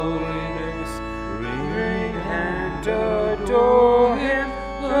and adore him.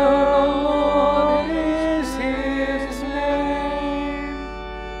 The Lord is his name.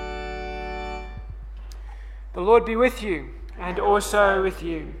 The Lord be with you, and also with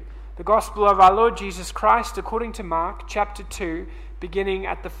you. The Gospel of our Lord Jesus Christ according to Mark, chapter 2, beginning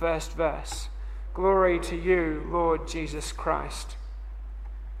at the first verse. Glory to you, Lord Jesus Christ.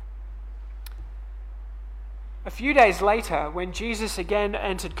 A few days later, when Jesus again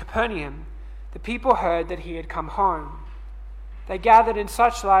entered Capernaum, the people heard that he had come home. They gathered in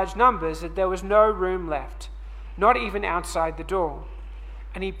such large numbers that there was no room left, not even outside the door,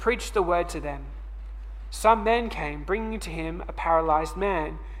 and he preached the word to them. Some men came, bringing to him a paralyzed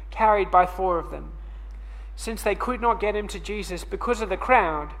man, carried by 4 of them. Since they could not get him to Jesus because of the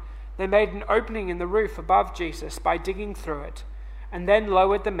crowd, they made an opening in the roof above Jesus by digging through it, and then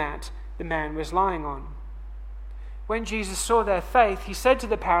lowered the mat the man was lying on. When Jesus saw their faith, he said to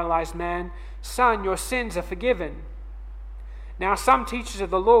the paralyzed man, "Son, your sins are forgiven." Now some teachers of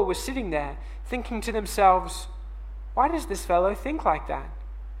the law were sitting there, thinking to themselves, "Why does this fellow think like that?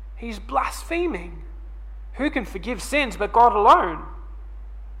 He's blaspheming. Who can forgive sins but God alone?"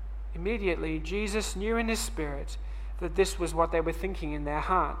 Immediately Jesus knew in his spirit that this was what they were thinking in their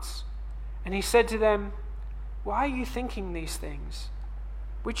hearts. And he said to them, "Why are you thinking these things?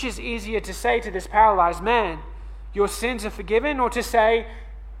 Which is easier to say to this paralyzed man, 'Your sins are forgiven,' or to say,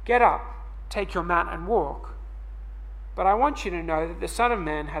 'Get up, take your mat and walk'? But I want you to know that the Son of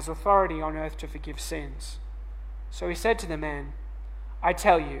Man has authority on earth to forgive sins." So he said to the man, "I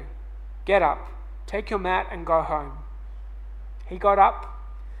tell you, get up, take your mat and go home." He got up,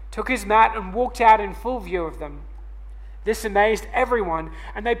 took his mat and walked out in full view of them. This amazed everyone,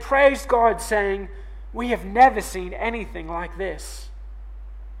 and they praised God, saying, "We have never seen anything like this."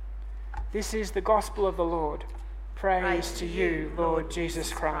 This is the gospel of the Lord. Praise to you, Lord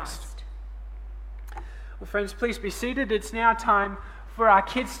Jesus Christ. Well, friends, please be seated. It's now time for our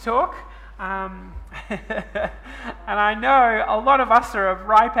kids' talk. And I know a lot of us are of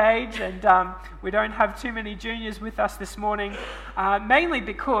ripe age, and we don't have too many juniors with us this morning, mainly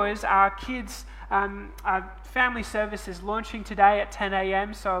because our kids' our family service is launching today at 10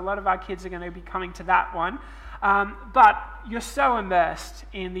 a.m, so a lot of our kids are going to be coming to that one. But you're so immersed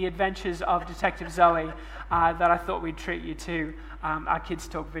in the adventures of Detective Zoe that I thought we'd treat you to our Kids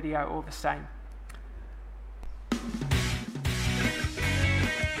Talk video all the same.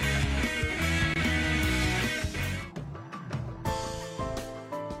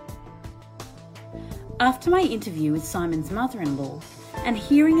 After my interview with Simon's mother-in-law and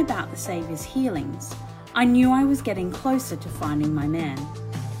hearing about the Saviour's healings, I knew I was getting closer to finding my man.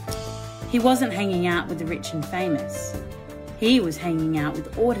 He wasn't hanging out with the rich and famous. He was hanging out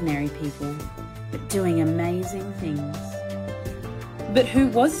with ordinary people, but doing amazing things. But who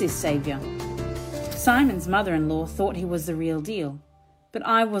was this Saviour? Simon's mother-in-law thought he was the real deal, but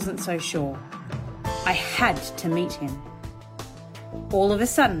I wasn't so sure. I had to meet him. All of a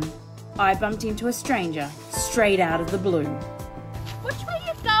sudden, I bumped into a stranger straight out of the blue. Which way are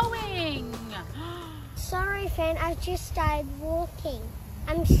you going? Sorry, friend, I just started walking.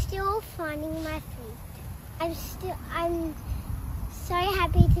 I'm still finding my feet. I'm so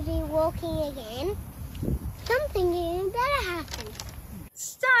happy to be walking again. Something even better happened.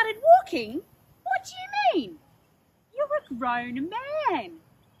 Started walking? What do you mean? You're a grown man.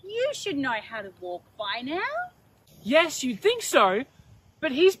 You should know how to walk by now. Yes, you'd think so,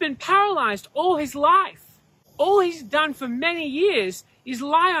 but he's been paralyzed all his life. All he's done for many years is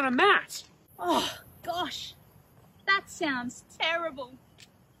lie on a mat. Oh, gosh. That sounds terrible.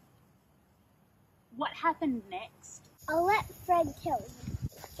 What happened next? I'll let Fred tell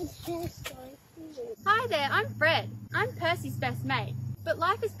you. It's her story. Hi there, I'm Fred. I'm Percy's best mate. But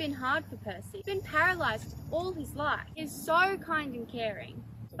life has been hard for Percy. He's been paralysed all his life. He's so kind and caring,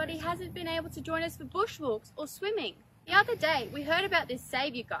 but he hasn't been able to join us for bushwalks or swimming. The other day, we heard about this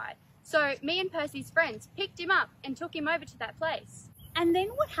saviour guy, so me and Percy's friends picked him up and took him over to that place. And then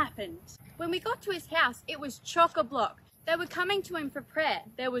what happened? When we got to his house, it was chock-a-block. They were coming to him for prayer.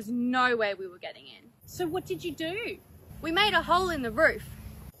 There was no way we were getting in. So what did you do? We made a hole in the roof.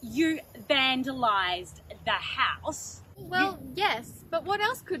 You vandalised the house? Well, yes, but what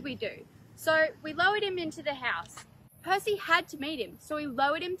else could we do? So we lowered him into the house. Percy had to meet him, so we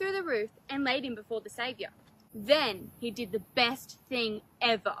lowered him through the roof and laid him before the saviour. Then he did the best thing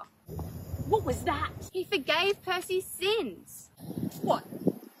ever. What was that? He forgave Percy's sins. What?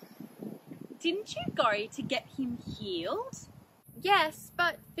 Didn't you go to get him healed? Yes,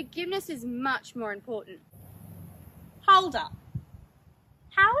 but forgiveness is much more important. Hold up.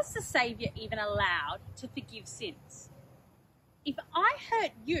 How is the Saviour even allowed to forgive sins? If I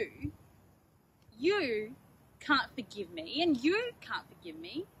hurt you, you can't forgive me, and you can't forgive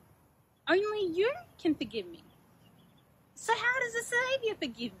me. Only you can forgive me. So how does the Saviour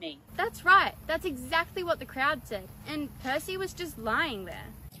forgive me? That's right. That's exactly what the crowd said. And Percy was just lying there.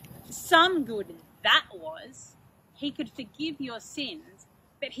 Some good that was. He could forgive your sins,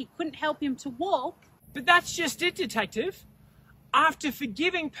 but he couldn't help him to walk. But that's just it, Detective. After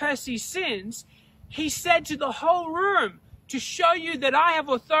forgiving Percy's sins, he said to the whole room, to show you that I have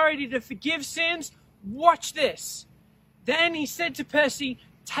authority to forgive sins, watch this. Then he said to Percy,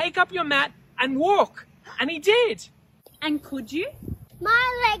 take up your mat and walk. And he did. And could you?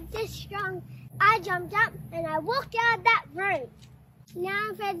 My legs are strong. I jumped up and I walked out of that room. Now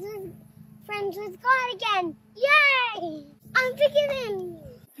I'm friends with God again. Yay! I'm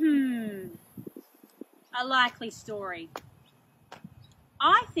forgiven. A likely story.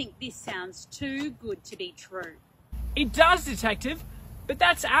 I think this sounds too good to be true. It does, Detective. But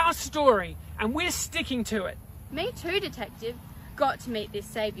that's our story, and we're sticking to it. Me too, Detective. Got to meet this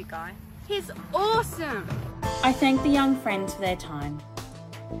Saviour guy. He's awesome. I thank the young friends for their time.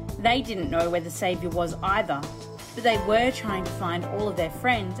 They didn't know where the Saviour was either, but they were trying to find all of their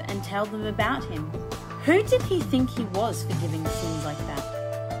friends and tell them about him. Who did he think he was for giving sins like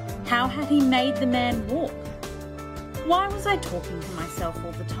that? How had he made the man walk? Why was I talking to myself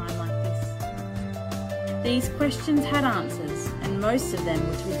all the time like this? These questions had answers, and most of them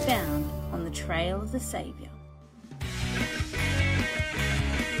were to be found on the trail of the Saviour.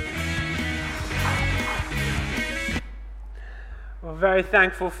 We're very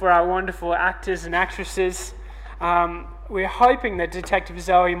thankful for our wonderful actors and actresses. We're hoping that Detective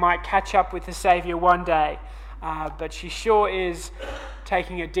Zoe might catch up with the Saviour one day, but she sure is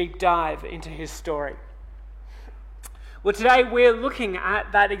taking a deep dive into his story. Well, today we're looking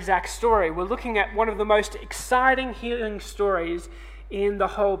at that exact story. We're looking at one of the most exciting healing stories in the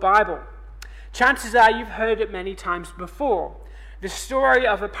whole Bible. Chances are you've heard it many times before. The story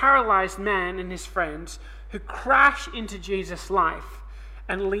of a paralyzed man and his friends who crash into Jesus' life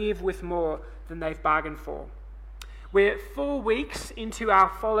and leave with more than they've bargained for. We're 4 weeks into our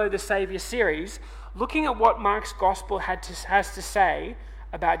Follow the Saviour series, looking at what Mark's Gospel has to say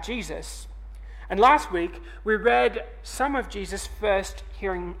about Jesus. And last week, we read some of Jesus' first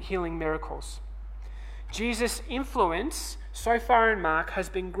healing miracles. Jesus' influence so far in Mark has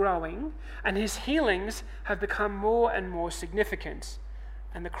been growing, and his healings have become more and more significant,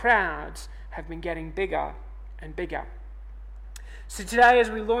 and the crowds have been getting bigger and bigger. So today,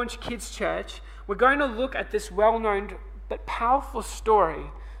 as we launch Kids Church, we're going to look at this well-known but powerful story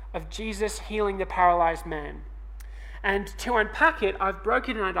of Jesus healing the paralyzed man. And to unpack it, I've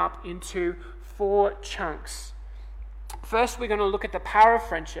broken it up into 4 chunks. First, we're going to look at the power of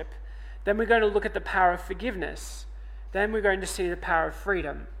friendship. Then we're going to look at the power of forgiveness. Then we're going to see the power of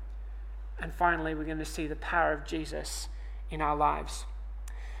freedom. And finally, we're going to see the power of Jesus in our lives.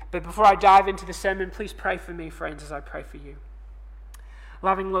 But before I dive into the sermon, please pray for me, friends, as I pray for you.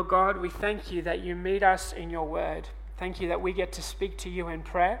 Loving Lord God, we thank you that you meet us in your word. Thank you that we get to speak to you in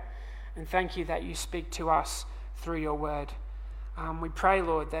prayer. And thank you that you speak to us through your word. We pray,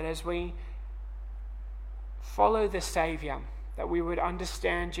 Lord, that as we follow the Saviour, that we would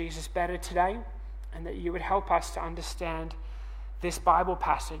understand Jesus better today, and that you would help us to understand this Bible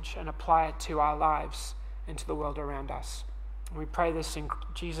passage and apply it to our lives and to the world around us. And we pray this in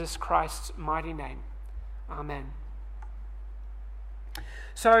Jesus Christ's mighty name. Amen.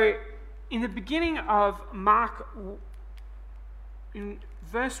 So, in the beginning of Mark, in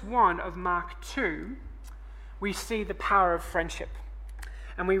verse 1 of Mark 2, we see the power of friendship.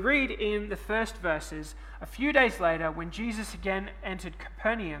 And we read in the first verses, a few days later, when Jesus again entered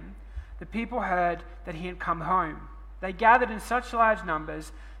Capernaum, the people heard that he had come home. They gathered in such large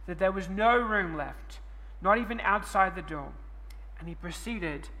numbers that there was no room left, not even outside the door. And he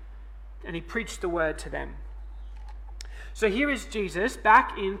proceeded and he preached the word to them. So here is Jesus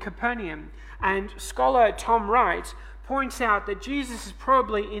back in Capernaum, and scholar Tom Wright points out that Jesus is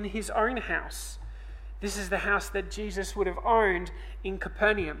probably in his own house. This is the house that Jesus would have owned in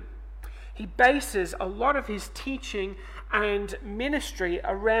Capernaum. He bases a lot of his teaching and ministry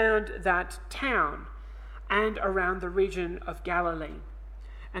around that town and around the region of Galilee.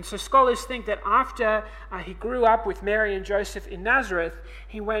 And so scholars think that after he grew up with Mary and Joseph in Nazareth,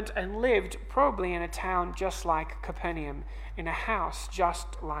 he went and lived probably in a town just like Capernaum, in a house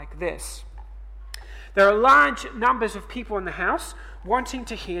just like this. There are large numbers of people in the house wanting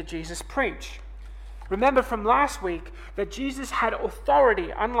to hear Jesus preach. Remember from last week that Jesus had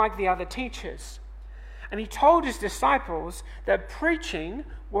authority unlike the other teachers. And he told his disciples that preaching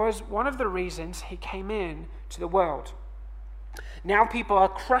was one of the reasons he came in to the world. Now people are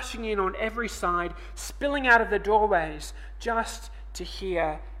crushing in on every side, spilling out of the doorways just to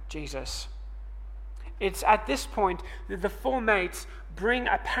hear Jesus. It's at this point that the four mates bring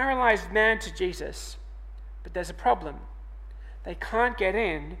a paralyzed man to Jesus. But there's a problem. They can't get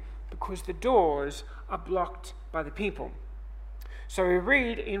in because the doors are blocked by the people. So we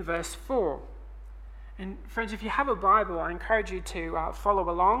read in verse 4. And friends, if you have a Bible, I encourage you to follow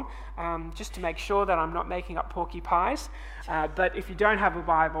along, just to make sure that I'm not making up porky pies. But if you don't have a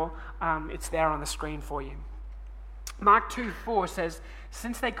Bible, it's there on the screen for you. Mark 2:4 says,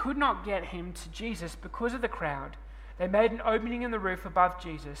 "Since they could not get him to Jesus because of the crowd, they made an opening in the roof above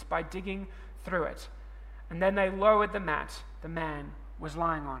Jesus by digging through it. And then they lowered the mat the man was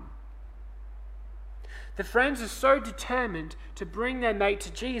lying on." The friends are so determined to bring their mate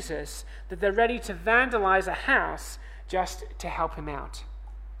to Jesus that they're ready to vandalize a house just to help him out.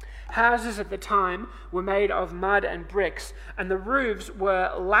 Houses at the time were made of mud and bricks, and the roofs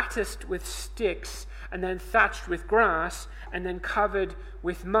were latticed with sticks and then thatched with grass and then covered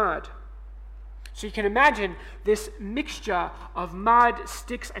with mud. So you can imagine this mixture of mud,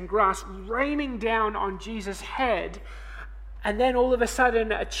 sticks, and grass raining down on Jesus' head, and then all of a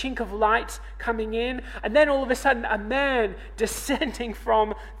sudden a chink of light coming in, and then all of a sudden a man descending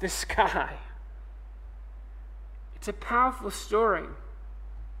from the sky. It's a powerful story.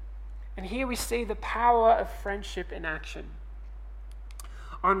 And here we see the power of friendship in action.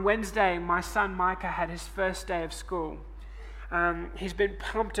 On Wednesday, my son Micah had his first day of school. He's been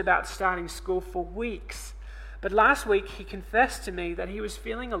pumped about starting school for weeks. But last week he confessed to me that he was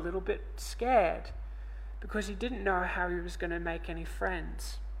feeling a little bit scared because he didn't know how he was going to make any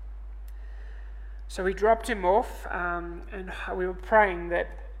friends. So we dropped him off, and we were praying that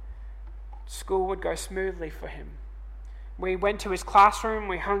school would go smoothly for him. We went to his classroom,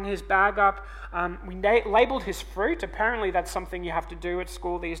 we hung his bag up, we labelled his fruit. Apparently that's something you have to do at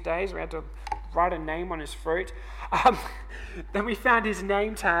school these days. We had to write a name on his fruit. Then we found his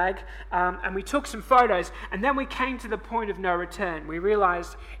name tag, and we took some photos, and then we came to the point of no return. We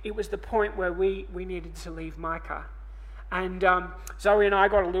realised it was the point where we needed to leave Micah. And Zoe and I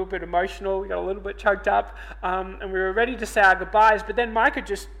got a little bit emotional, we got a little bit choked up, and we were ready to say our goodbyes, but then Micah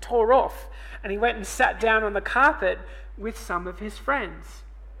just tore off, and he went and sat down on the carpet with some of his friends.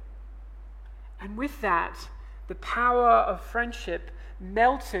 And with that, the power of friendship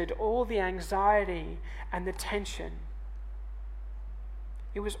melted all the anxiety and the tension.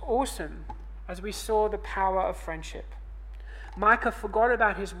 It was awesome as we saw the power of friendship. Micah forgot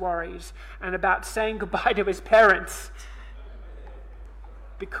about his worries and about saying goodbye to his parents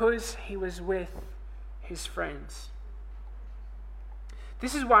because he was with his friends.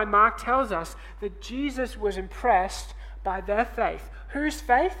 This is why Mark tells us that Jesus was impressed by their faith. Whose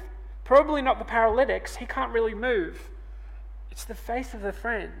faith? Probably not the paralytic's. He can't really move. It's the faith of the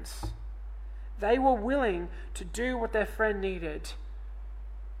friends. They were willing to do what their friend needed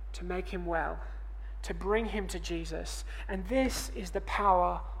to make him well, to bring him to Jesus. And this is the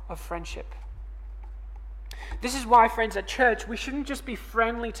power of friendship. This is why, friends, at church, we shouldn't just be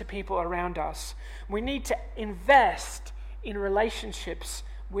friendly to people around us. We need to invest in relationships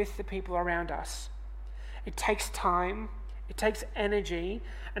with the people around us. It takes time, it takes energy,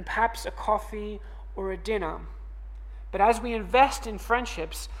 and perhaps a coffee or a dinner. But as we invest in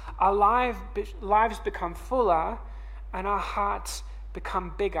friendships, our lives become fuller and our hearts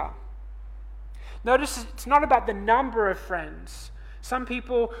become bigger. Notice it's not about the number of friends. Some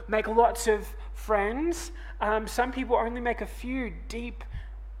people make lots of friends. Some people only make a few deep,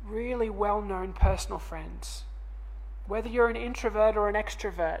 really well-known personal friends. Whether you're an introvert or an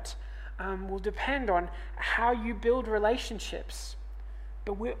extrovert will depend on how you build relationships.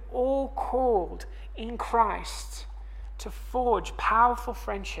 But we're all called in Christ to forge powerful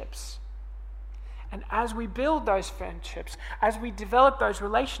friendships. And as we build those friendships, as we develop those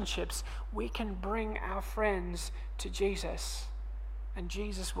relationships, we can bring our friends to Jesus, and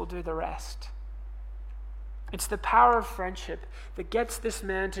Jesus will do the rest. It's the power of friendship that gets this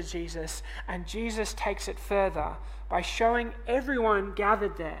man to Jesus, and Jesus takes it further by showing everyone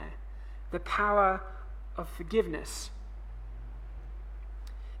gathered there the power of forgiveness.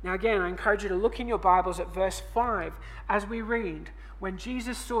 Now again, I encourage you to look in your Bibles at verse 5 as we read, "When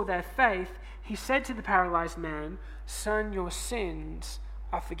Jesus saw their faith, he said to the paralyzed man, 'Son, your sins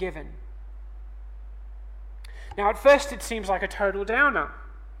are forgiven.'" Now at first it seems like a total downer.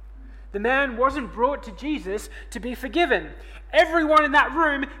 The man wasn't brought to Jesus to be forgiven. Everyone in that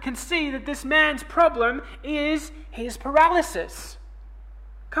room can see that this man's problem is his paralysis.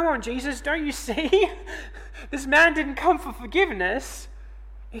 Come on, Jesus, don't you see? This man didn't come for forgiveness.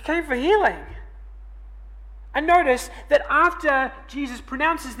 He came for healing. And notice that after Jesus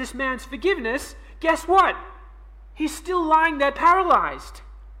pronounces this man's forgiveness, guess what? He's still lying there paralyzed.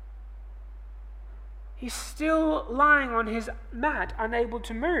 He's still lying on his mat, unable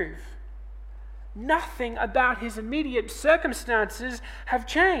to move. Nothing about his immediate circumstances have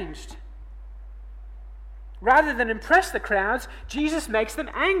changed. Rather than impress the crowds, Jesus makes them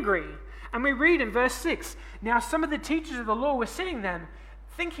angry. And we read in verse 6, "Now some of the teachers of the law were sitting there,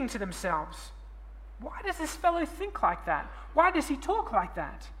 thinking to themselves, 'Why does this fellow think like that? Why does he talk like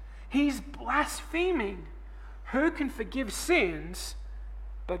that? He's blaspheming. Who can forgive sins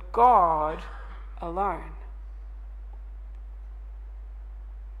but God alone?'"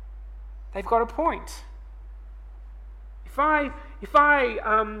 They've got a point. If I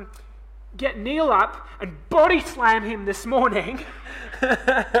get Neil up and body slam him this morning,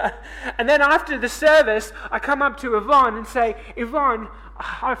 and then after the service, I come up to Yvonne and say, "Yvonne,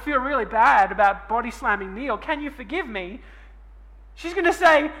 I feel really bad about body slamming Neil. Can you forgive me?" She's going to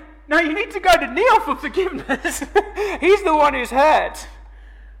say, "No, you need to go to Neil for forgiveness. He's the one who's hurt."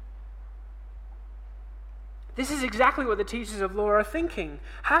 This is exactly what the teachers of law are thinking.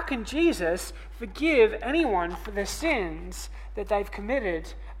 How can Jesus forgive anyone for the sins that they've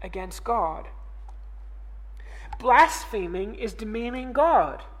committed against God? Blaspheming is demeaning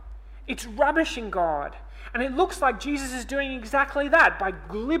God. It's rubbishing God. And it looks like Jesus is doing exactly that by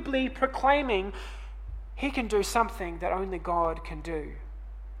glibly proclaiming he can do something that only God can do.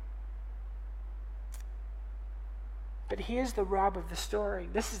 But here's the rub of the story.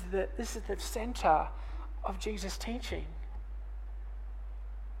 This is the center of Jesus' teaching.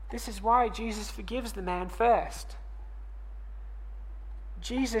 This is why Jesus forgives the man first.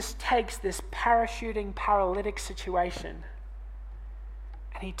 Jesus takes this parachuting paralytic situation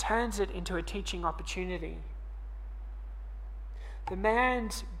and he turns it into a teaching opportunity. The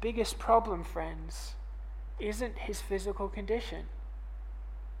man's biggest problem, friends, isn't his physical condition.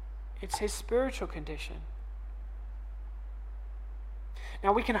 It's his spiritual condition.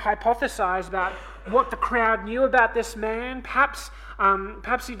 Now we can hypothesize about what the crowd knew about this man. Perhaps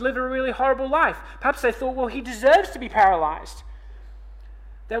he'd lived a really horrible life. Perhaps they thought, well, he deserves to be paralyzed.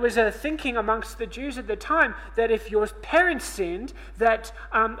 There was a thinking amongst the Jews at the time that if your parents sinned, that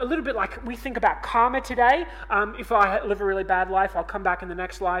a little bit like we think about karma today, if I live a really bad life, I'll come back in the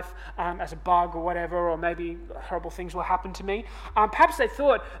next life as a bug or whatever, or maybe horrible things will happen to me. Perhaps they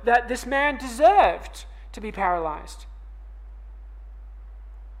thought that this man deserved to be paralyzed.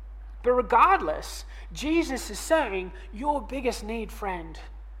 But regardless, Jesus is saying your biggest need, friend,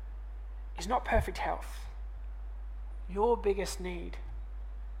 is not perfect health. Your biggest need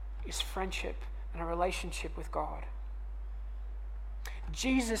is friendship and a relationship with God.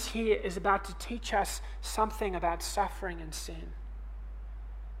 Jesus here is about to teach us something about suffering and sin.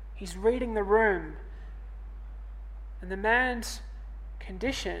 He's reading the room, and the man's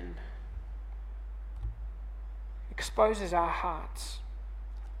condition exposes our hearts.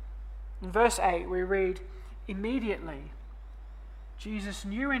 In verse 8 we read, "Immediately Jesus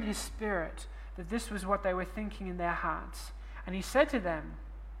knew in his spirit that this was what they were thinking in their hearts. And he said to them,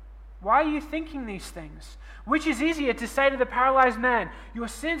 'Why are you thinking these things? Which is easier to say to the paralyzed man, your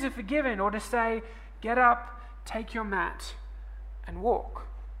sins are forgiven, or to say, get up, take your mat, and walk?'"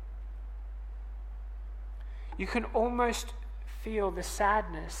 You can almost feel the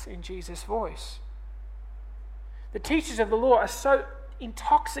sadness in Jesus' voice. The teachers of the law are so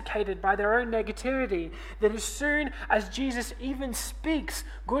intoxicated by their own negativity that as soon as Jesus even speaks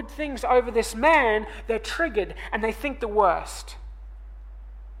good things over this man, they're triggered and they think the worst.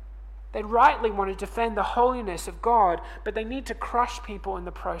 They rightly want to defend the holiness of God, but they need to crush people in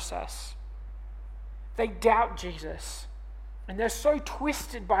the process. They doubt Jesus, and they're so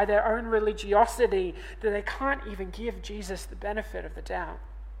twisted by their own religiosity that they can't even give Jesus the benefit of the doubt.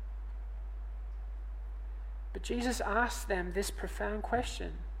 But Jesus asks them this profound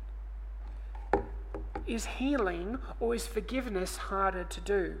question: is healing or is forgiveness harder to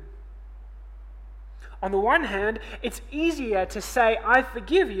do? On the one hand, it's easier to say, "I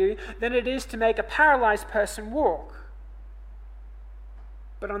forgive you," than it is to make a paralyzed person walk.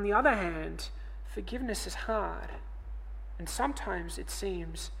 But on the other hand, forgiveness is hard, and sometimes it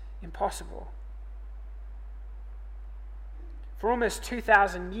seems impossible. For almost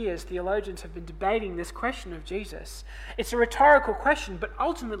 2,000 years, theologians have been debating this question of Jesus. It's a rhetorical question, but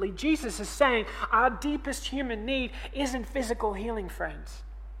ultimately Jesus is saying our deepest human need isn't physical healing, friends.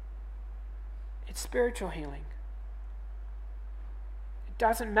 It's spiritual healing. It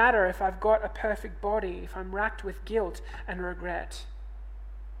doesn't matter if I've got a perfect body, if I'm racked with guilt and regret.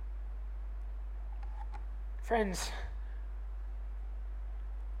 Friends,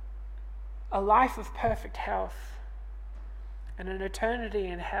 a life of perfect health and an eternity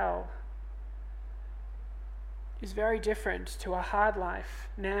in hell is very different to a hard life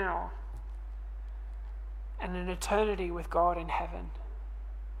now and an eternity with God in heaven.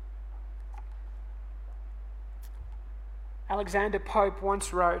 Alexander Pope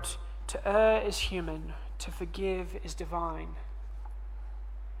once wrote, "To err is human, to forgive is divine."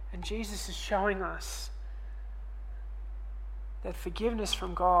 And Jesus is showing us that forgiveness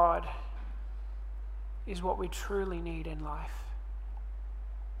from God is what we truly need in life.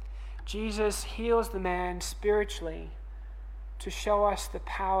 Jesus heals the man spiritually to show us the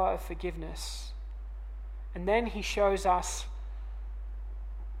power of forgiveness. And then he shows us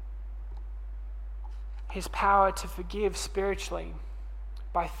his power to forgive spiritually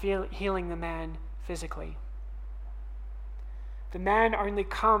by healing the man physically. The man only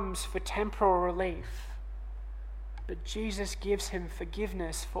comes for temporal relief, but Jesus gives him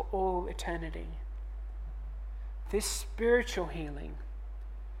forgiveness for all eternity. This spiritual healing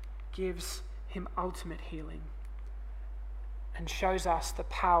gives him ultimate healing and shows us the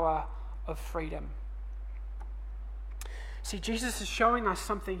power of freedom. See, Jesus is showing us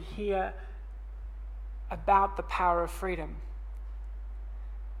something here about the power of freedom.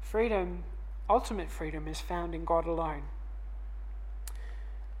 Freedom, ultimate freedom, is found in God alone.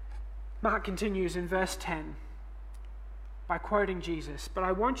 Mark continues in verse 10 by quoting Jesus, "But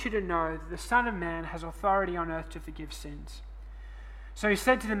I want you to know that the Son of Man has authority on earth to forgive sins." So he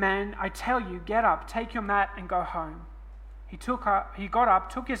said to the man, "I tell you, get up, take your mat and go home." He got up,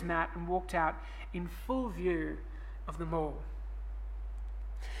 took his mat and walked out in full view of them all.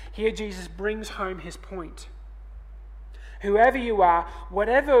 Here Jesus brings home his point. Whoever you are,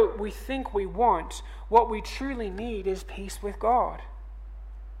 whatever we think we want, what we truly need is peace with God.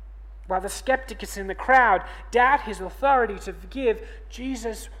 While the skeptics in the crowd doubt his authority to forgive,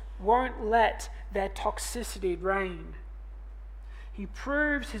 Jesus won't let their toxicity reign. He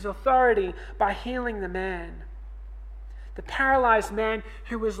proves his authority by healing the man. The paralyzed man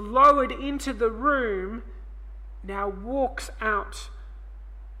who was lowered into the room now walks out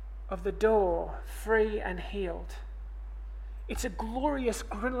of the door free and healed. It's a glorious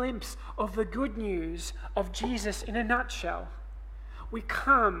glimpse of the good news of Jesus in a nutshell. We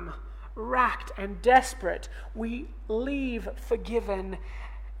come racked and desperate. We leave forgiven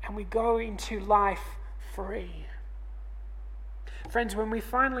and we go into life free. Friends, when we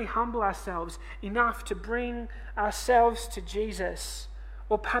finally humble ourselves enough to bring ourselves to Jesus,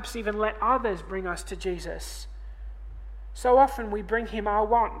 or perhaps even let others bring us to Jesus, so often we bring him our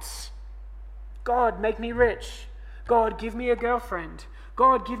wants. God, make me rich. God, give me a girlfriend.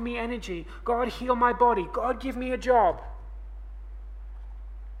 God, give me energy. God, heal my body. God, give me a job.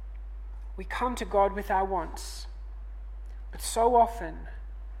 We come to God with our wants, but so often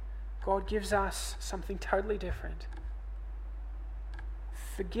God gives us something totally different.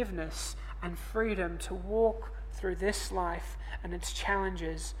 Forgiveness and freedom to walk through this life and its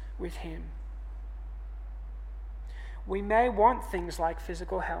challenges with him. We may want things like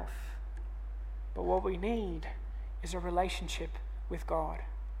physical health, but what we need is a relationship with God.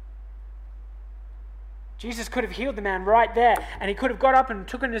 Jesus could have healed the man right there, and he could have got up and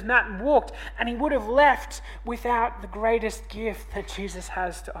took on his mat and walked, and he would have left without the greatest gift that Jesus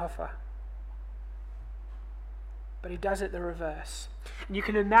has to offer. But he does it the reverse. And you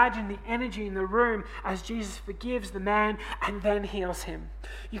can imagine the energy in the room as Jesus forgives the man and then heals him.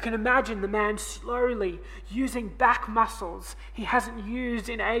 You can imagine the man slowly using back muscles he hasn't used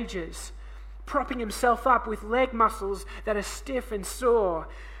in ages, propping himself up with leg muscles that are stiff and sore,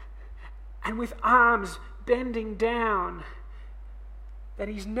 and with arms bending down that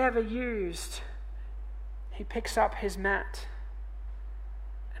he's never used. He picks up his mat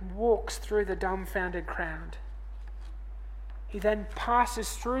and walks through the dumbfounded crowd. He then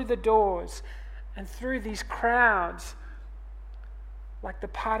passes through the doors and through these crowds like the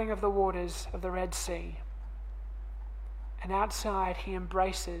parting of the waters of the Red Sea. And outside he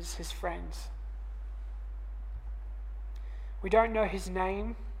embraces his friends. We don't know his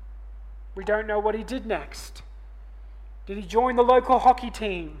name. We don't know what he did next. Did he join the local hockey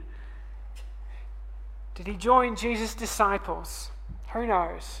team? Did he join Jesus' disciples? Who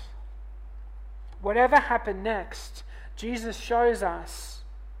knows? Whatever happened next, Jesus shows us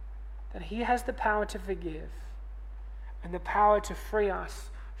that he has the power to forgive and the power to free us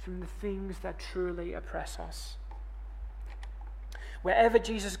from the things that truly oppress us. Wherever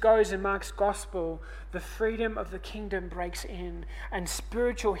Jesus goes in Mark's gospel, the freedom of the kingdom breaks in and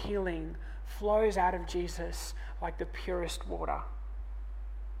spiritual healing flows out of Jesus like the purest water.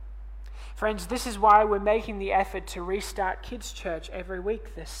 Friends, this is why we're making the effort to restart Kids Church every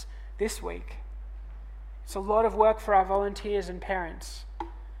week this this week. It's a lot of work for our volunteers and parents.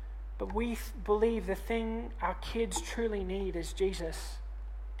 But we believe the thing our kids truly need is Jesus.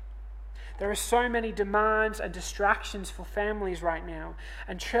 There are so many demands and distractions for families right now,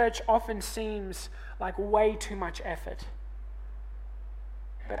 and church often seems like way too much effort.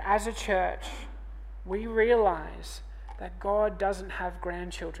 But as a church, we realize that God doesn't have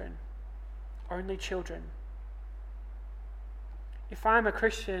grandchildren, only children. If I'm a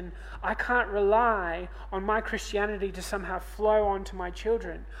Christian, I can't rely on my Christianity to somehow flow onto my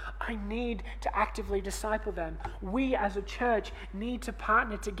children. I need to actively disciple them. We as a church need to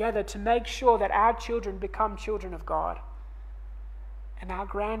partner together to make sure that our children become children of God, and our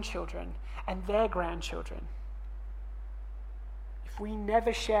grandchildren and their grandchildren. If we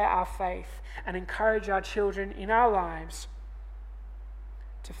never share our faith and encourage our children in our lives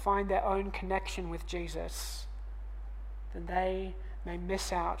to find their own connection with Jesus, then they may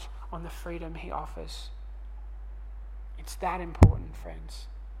miss out on the freedom he offers. It's that important, friends.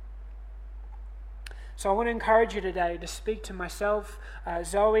 So I want to encourage you today to speak to myself,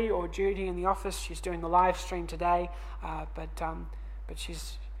 Zoe, or Judy in the office. She's doing the live stream today, but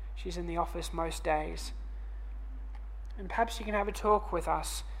she's in the office most days. And perhaps you can have a talk with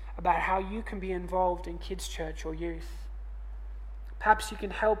us about how you can be involved in kids' church or youth. Perhaps you can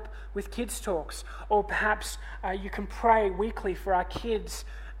help with kids' talks, or perhaps you can pray weekly for our kids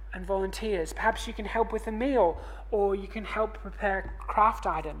and volunteers. Perhaps you can help with a meal, or you can help prepare craft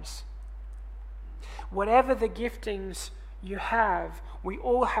items. Whatever the giftings you have, we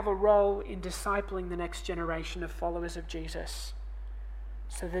all have a role in discipling the next generation of followers of Jesus,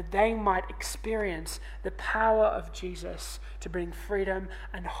 so that they might experience the power of Jesus to bring freedom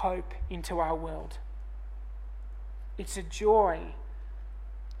and hope into our world. It's a joy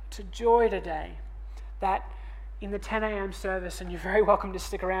today that in the 10 a.m. service, and you're very welcome to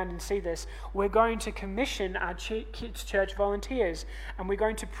stick around and see this, we're going to commission our kids' church volunteers, and we're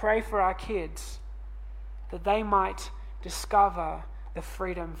going to pray for our kids that they might discover the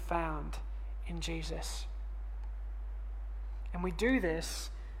freedom found in Jesus. And we do this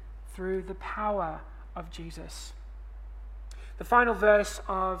through the power of Jesus. The final verse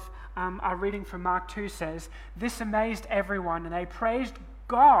of our reading from Mark 2 says, "This amazed everyone, and they praised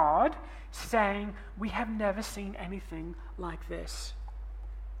God, saying, 'We have never seen anything like this.'"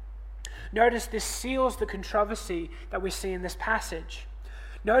 Notice this seals the controversy that we see in this passage.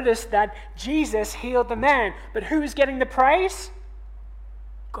 Notice that Jesus healed the man, but who is getting the praise?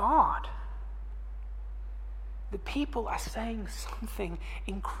 God. The people are saying something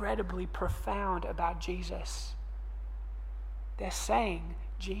incredibly profound about Jesus. They're saying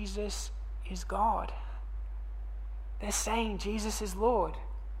Jesus is God. They're saying Jesus is Lord.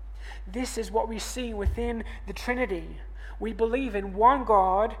 This is what we see within the Trinity. We believe in one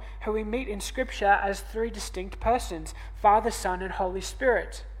God who we meet in Scripture as three distinct persons: Father, Son, and Holy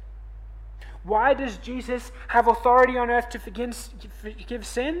Spirit. Why does Jesus have authority on earth to forgive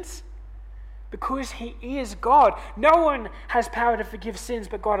sins? Because he is God. No one has power to forgive sins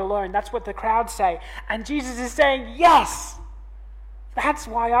but God alone. That's what the crowd say. And Jesus is saying, yes, that's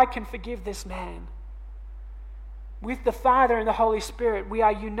why I can forgive this man. With the Father and the Holy Spirit, we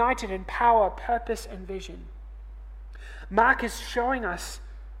are united in power, purpose, and vision. Mark is showing us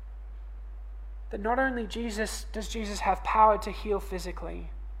that not only does Jesus have power to heal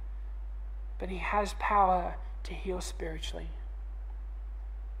physically, but he has power to heal spiritually,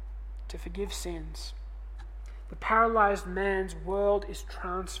 to forgive sins. The paralyzed man's world is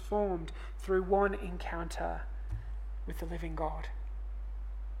transformed through one encounter with the living God.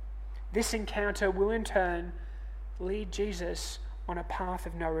 This encounter will in turn lead Jesus on a path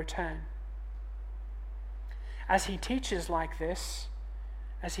of no return. As he teaches like this,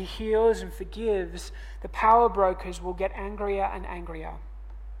 as he heals and forgives, the power brokers will get angrier and angrier.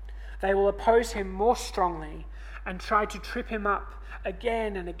 They will oppose him more strongly and try to trip him up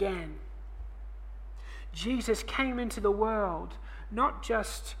again and again. Jesus came into the world not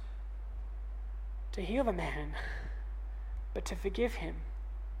just to heal the man, but to forgive him.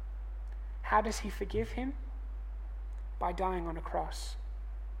 How does he forgive him? By dying on a cross.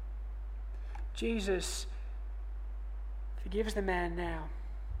 Jesus forgives the man now,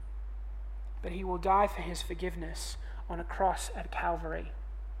 but he will die for his forgiveness on a cross at Calvary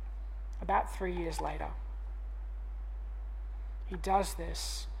about 3 years later. He does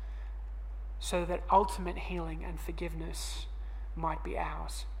this so that ultimate healing and forgiveness might be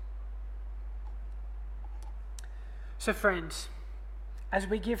ours. So friends, as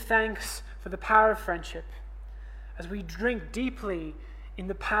we give thanks for the power of friendship, as we drink deeply in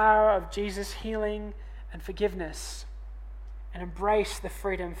the power of Jesus' healing and forgiveness, and embrace the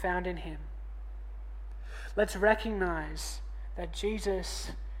freedom found in him. Let's recognize that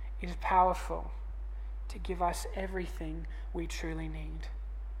Jesus is powerful to give us everything we truly need.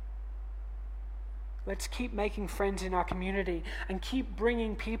 Let's keep making friends in our community and keep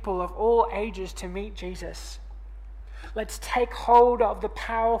bringing people of all ages to meet Jesus. Let's take hold of the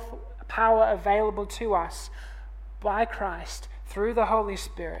power available to us by Christ through the Holy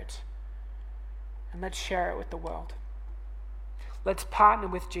Spirit, and let's share it with the world. Let's partner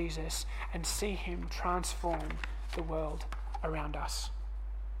with Jesus and see him transform the world around us.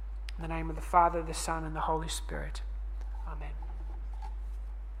 In the name of the Father, the Son, and the Holy Spirit.